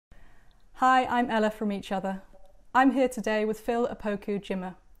Hi, I'm Ella from EachOther. I'm here today with Phyll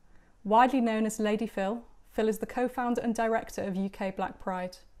Jimmer. Widely known as Lady Phyll, Phyll is the co-founder and director of UK Black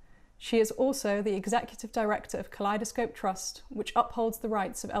Pride. She is also the executive director of Kaleidoscope Trust, which upholds the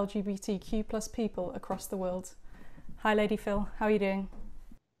rights of LGBTQ+ people across the world. Hi Lady Phyll, how are you doing?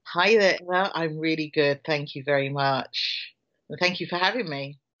 Hi there, Ella. I'm really good. Thank you very much. And thank you for having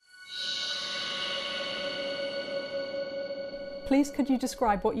me. Please could you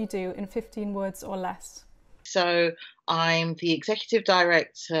describe what you do in 15 words or less? So, I'm the executive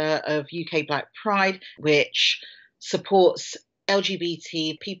director of UK Black Pride, which supports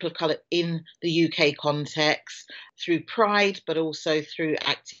LGBT people of colour in the UK context through Pride, but also through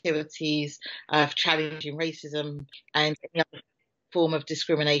activities of challenging racism and any other form of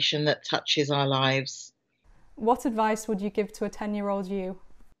discrimination that touches our lives. What advice would you give to a 10-year-old you?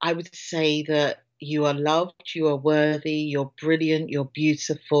 I would say that you are loved, you are worthy, you're brilliant, you're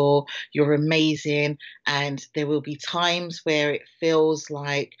beautiful, you're amazing. And there will be times where it feels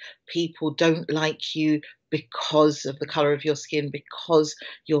like people don't like you because of the color of your skin, because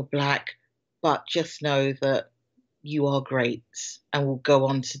you're black. But just know that you are great and will go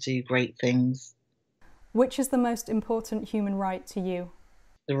on to do great things. Which is the most important human right to you?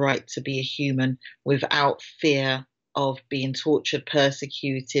 The right to be a human without fear of being tortured,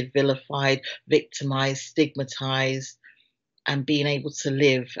 persecuted, vilified, victimized, stigmatized, and being able to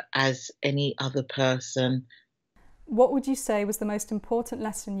live as any other person. What would you say was the most important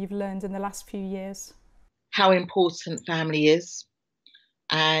lesson you've learned in the last few years? How important family is.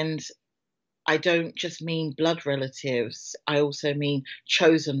 And I don't just mean blood relatives, I also mean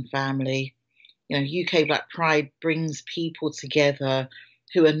chosen family. You know, UK Black Pride brings people together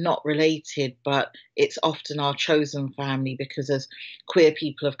who are not related, but it's often our chosen family because as queer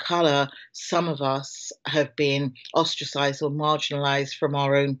people of colour, some of us have been ostracised or marginalised from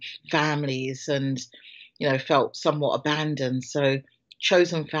our own families and, felt somewhat abandoned. So,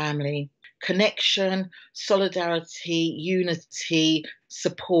 chosen family, connection, solidarity, unity,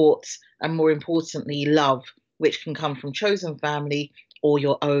 support, and more importantly, love, which can come from chosen family or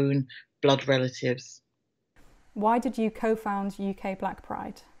your own blood relatives. Why did you co-found UK Black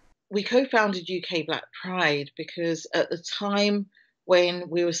Pride? We co-founded UK Black Pride because at the time when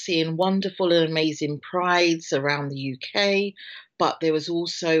we were seeing wonderful and amazing prides around the UK, but there was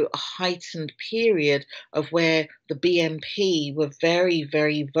also a heightened period of where the BNP were very,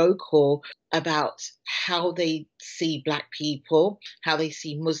 very vocal about how they see Black people, how they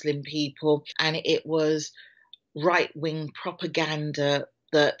see Muslim people, and it was right-wing propaganda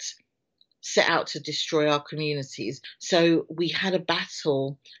that set out to destroy our communities. So we had a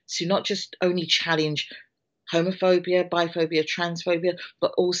battle to not just only challenge homophobia, biphobia, transphobia,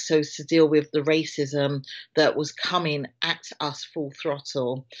 but also to deal with the racism that was coming at us full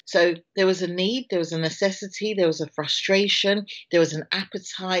throttle. So there was a need, there was a necessity, there was a frustration, there was an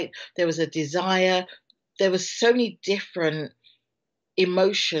appetite, there was a desire. There were so many different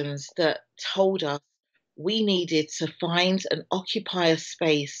emotions that told us we needed to find and occupy a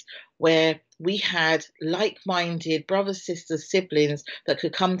space where we had like minded brothers, sisters, siblings that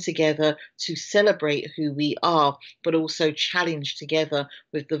could come together to celebrate who we are, but also challenge together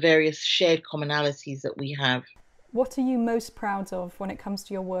with the various shared commonalities that we have. What are you most proud of when it comes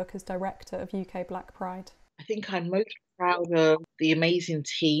to your work as director of UK Black Pride? I think I'm most proud of the amazing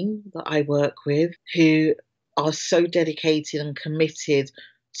team that I work with who are so dedicated and committed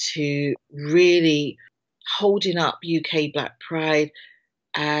to really holding up UK Black Pride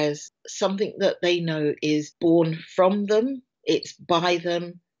as something that they know is born from them, it's by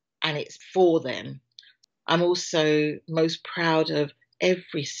them, and it's for them. I'm also most proud of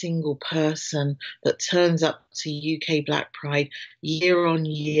every single person that turns up to UK Black Pride year on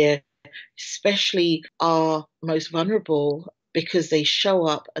year, especially our most vulnerable, because they show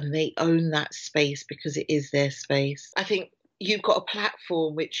up and they own that space because it is their space. I think you've got a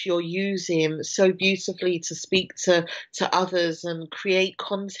platform which you're using so beautifully to speak to others and create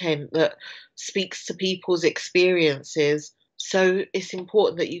content that speaks to people's experiences. So it's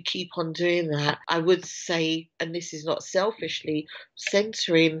important that you keep on doing that. I would say, and this is not selfishly,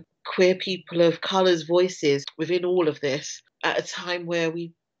 centering queer people of colour's voices within all of this at a time where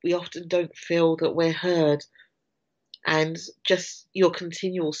we often don't feel that we're heard. And just your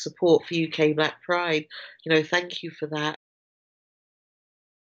continual support for UK Black Pride, thank you for that.